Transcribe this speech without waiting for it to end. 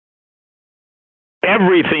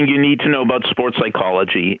Everything you need to know about sports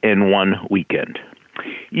psychology in one weekend.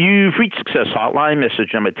 You've reached Success Hotline,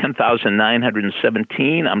 message number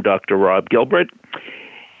 10,917. I'm Dr. Rob Gilbert,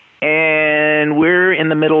 and we're in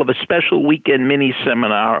the middle of a special weekend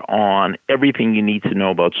mini-seminar on everything you need to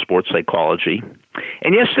know about sports psychology.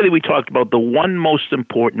 And yesterday we talked about the one most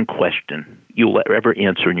important question you'll ever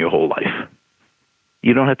answer in your whole life.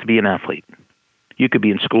 You don't have to be an athlete. You could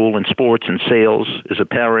be in school, in sports, in sales, as a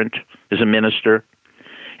parent, as a minister.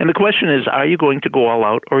 And the question is, are you going to go all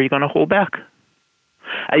out or are you going to hold back?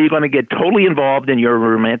 Are you going to get totally involved in your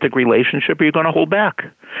romantic relationship or are you going to hold back?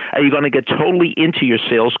 Are you going to get totally into your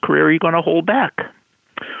sales career or are you going to hold back?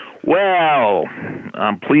 Well,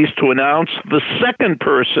 I'm pleased to announce the second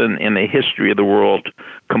person in the history of the world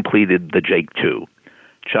completed the Jake 2,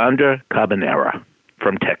 Chandra Cabanera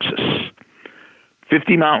from Texas.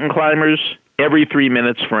 50 mountain climbers, every 3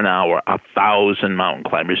 minutes for an hour, 1,000 mountain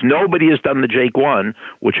climbers. Nobody has done the Jake 1,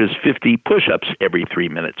 which is 50 push-ups every 3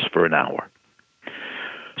 minutes for an hour.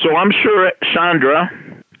 So I'm sure Chandra,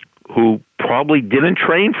 who probably didn't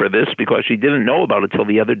train for this because she didn't know about it till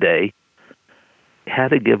the other day, had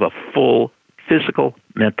to give a full physical,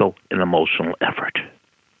 mental, and emotional effort.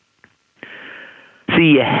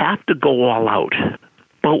 See, you have to go all out.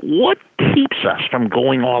 But what keeps us from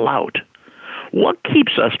going all out? What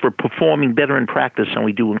keeps us from performing better in practice than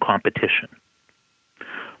we do in competition?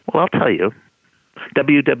 Well, I'll tell you,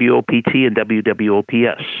 WWOPT and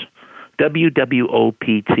WWOPS.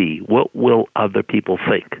 WWOPT, what will other people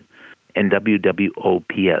think? And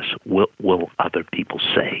WWOPS, what will other people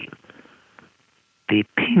say? The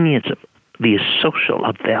opinions of the social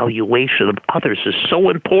evaluation of others is so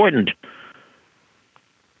important.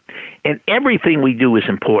 And everything we do is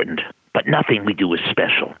important, but nothing we do is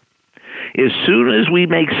special. As soon as we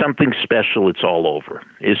make something special, it's all over.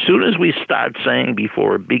 As soon as we start saying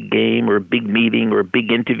before a big game or a big meeting or a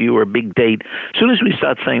big interview or a big date, as soon as we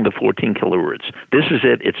start saying the 14 killer words, this is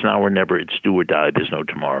it, it's now or never, it's do or die, there's no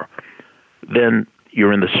tomorrow, then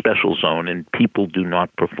you're in the special zone, and people do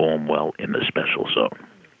not perform well in the special zone.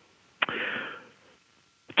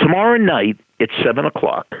 Tomorrow night at 7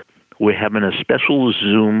 o'clock, we're having a special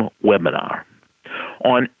Zoom webinar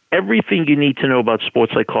on everything you need to know about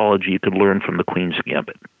sports psychology you could learn from the Queen's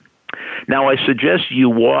Gambit. Now, I suggest you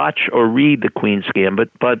watch or read the Queen's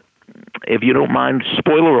Gambit, but if you don't mind,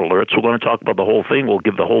 spoiler alerts, we're going to talk about the whole thing. We'll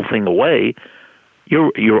give the whole thing away.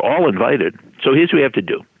 You're all invited. So here's what you have to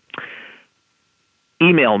do.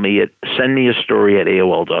 Email me at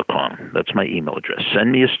sendmeastory@AOL.com. That's my email address.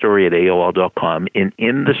 Sendmeastory@AOL.com. And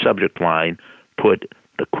in the subject line, put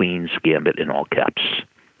the Queen's Gambit in all caps.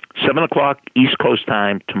 7 o'clock East Coast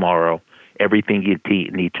time tomorrow. Everything you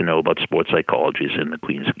need to know about sports psychology is in the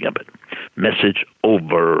Queen's Gambit. Message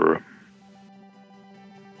over.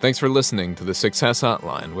 Thanks for listening to the Success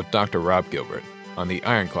Hotline with Dr. Rob Gilbert on the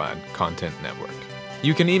Ironclad Content Network.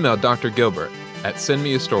 You can email Dr. Gilbert at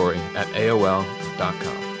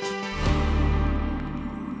sendmeastory@AOL.com.